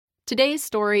Today's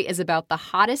story is about the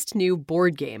hottest new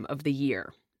board game of the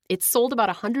year. It's sold about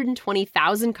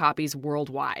 120,000 copies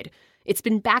worldwide. It's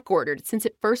been backordered since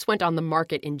it first went on the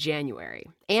market in January,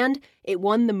 and it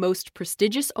won the most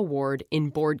prestigious award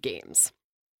in board games.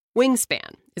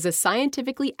 Wingspan is a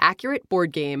scientifically accurate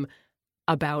board game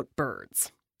about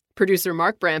birds. Producer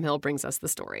Mark Bramhill brings us the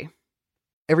story.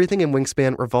 Everything in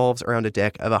Wingspan revolves around a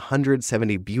deck of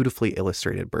 170 beautifully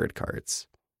illustrated bird cards.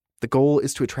 The goal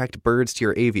is to attract birds to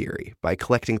your aviary by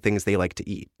collecting things they like to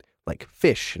eat, like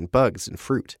fish and bugs and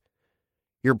fruit.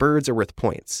 Your birds are worth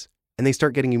points, and they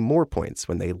start getting you more points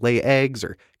when they lay eggs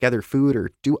or gather food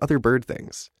or do other bird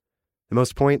things. The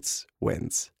most points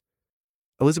wins.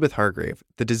 Elizabeth Hargrave,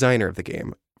 the designer of the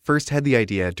game, first had the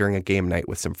idea during a game night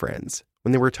with some friends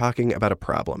when they were talking about a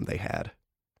problem they had.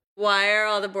 Why are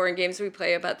all the board games we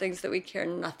play about things that we care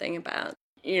nothing about?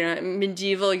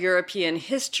 Medieval European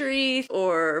history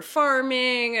or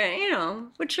farming,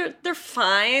 they're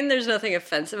fine. There's nothing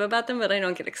offensive about them, but I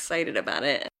don't get excited about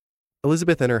it.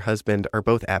 Elizabeth and her husband are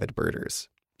both avid birders.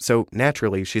 So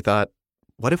naturally, she thought,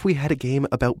 what if we had a game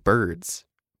about birds?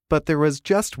 But there was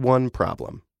just one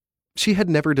problem. She had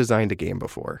never designed a game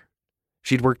before.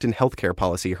 She'd worked in healthcare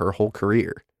policy her whole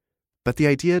career. But the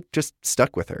idea just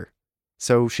stuck with her.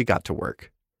 So she got to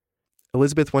work.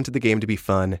 Elizabeth wanted the game to be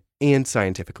fun and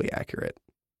scientifically accurate.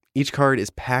 Each card is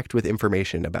packed with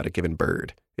information about a given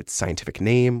bird, its scientific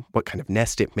name, what kind of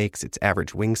nest it makes, its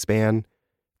average wingspan.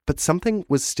 But something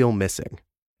was still missing.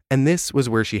 And this was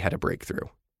where she had a breakthrough.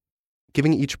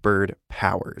 Giving each bird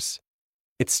powers.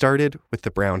 It started with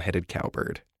the brown-headed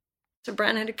cowbird. So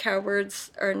brown-headed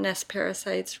cowbirds are nest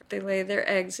parasites. They lay their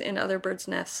eggs in other birds'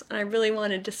 nests. And I really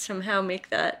wanted to somehow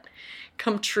make that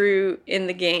come true in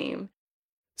the game.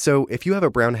 So if you have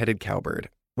a brown-headed cowbird,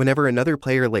 whenever another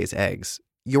player lays eggs,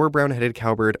 your brown-headed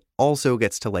cowbird also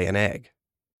gets to lay an egg.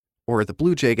 Or the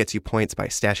blue jay gets you points by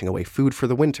stashing away food for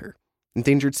the winter.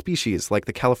 Endangered species like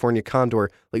the California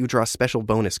condor let you draw special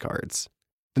bonus cards.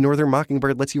 The northern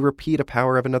mockingbird lets you repeat a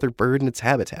power of another bird in its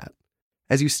habitat.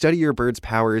 As you study your bird's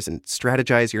powers and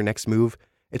strategize your next move,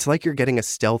 it's like you're getting a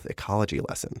stealth ecology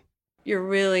lesson. You're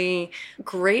really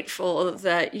grateful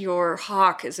that your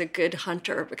hawk is a good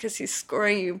hunter because he's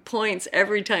scoring you points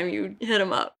every time you hit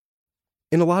him up.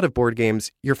 In a lot of board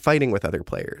games, you're fighting with other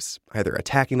players, either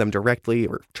attacking them directly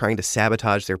or trying to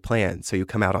sabotage their plan so you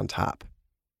come out on top.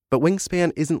 But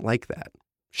Wingspan isn't like that.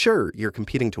 Sure, you're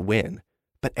competing to win,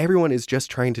 but everyone is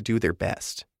just trying to do their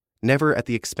best, never at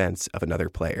the expense of another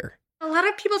player. A lot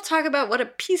of people talk about what a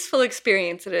peaceful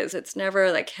experience it is. It's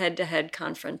never like head-to-head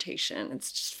confrontation.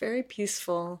 It's just very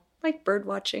peaceful, like bird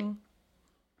watching.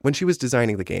 When she was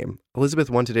designing the game, Elizabeth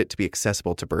wanted it to be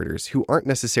accessible to birders who aren't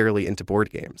necessarily into board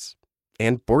games,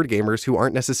 and board gamers who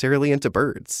aren't necessarily into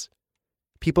birds.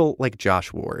 People like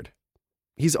Josh Ward.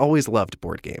 He's always loved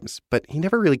board games, but he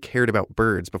never really cared about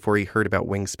birds before he heard about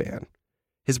Wingspan.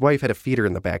 His wife had a feeder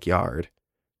in the backyard.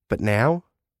 But now?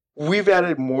 We've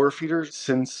added more feeders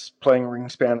since playing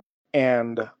Wingspan,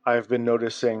 and I've been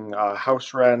noticing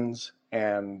house wrens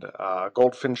and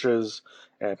goldfinches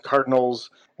and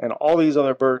cardinals and all these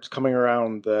other birds coming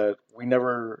around that we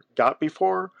never got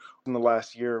before. In the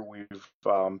last year, we've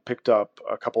picked up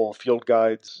a couple of field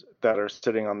guides that are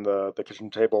sitting on the kitchen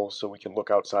table so we can look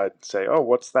outside and say, oh,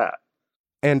 what's that?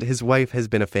 And his wife has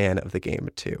been a fan of the game,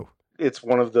 too. It's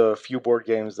one of the few board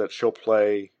games that she'll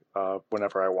play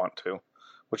whenever I want to,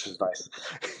 which is nice.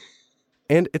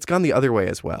 And it's gone the other way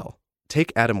as well.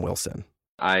 Take Adam Wilson.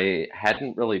 I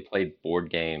hadn't really played board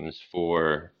games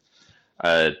for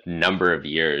a number of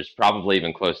years, probably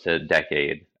even close to a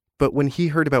decade. But when he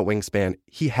heard about Wingspan,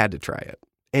 he had to try it.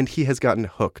 And he has gotten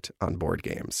hooked on board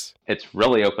games. It's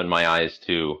really opened my eyes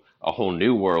to a whole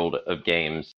new world of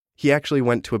games. He actually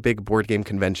went to a big board game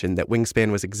convention that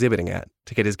Wingspan was exhibiting at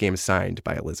to get his game signed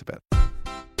by Elizabeth.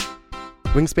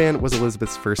 Wingspan was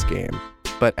Elizabeth's first game,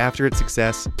 but after its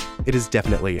success, it is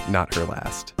definitely not her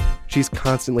last. She's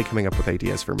constantly coming up with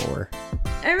ideas for more.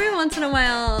 Every once in a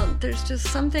while, there's just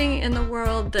something in the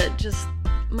world that just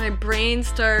my brain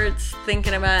starts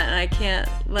thinking about and I can't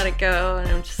let it go. And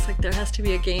I'm just like, there has to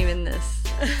be a game in this.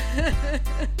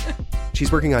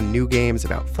 She's working on new games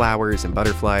about flowers and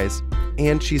butterflies,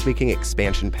 and she's making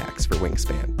expansion packs for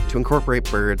Wingspan to incorporate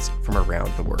birds from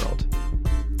around the world.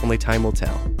 Only time will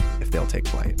tell if they'll take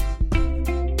flight.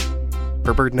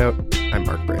 For BirdNote, I'm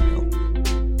Mark Bramhill.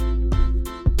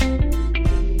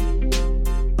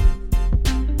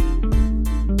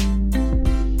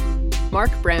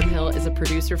 Mark Bramhill is a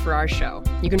producer for our show.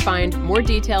 You can find more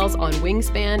details on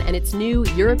Wingspan and its new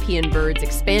European Birds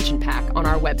expansion pack on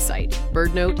our website,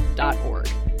 birdnote.org.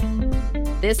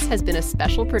 This has been a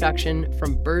special production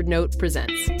from BirdNote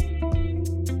Presents.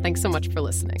 Thanks so much for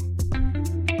listening.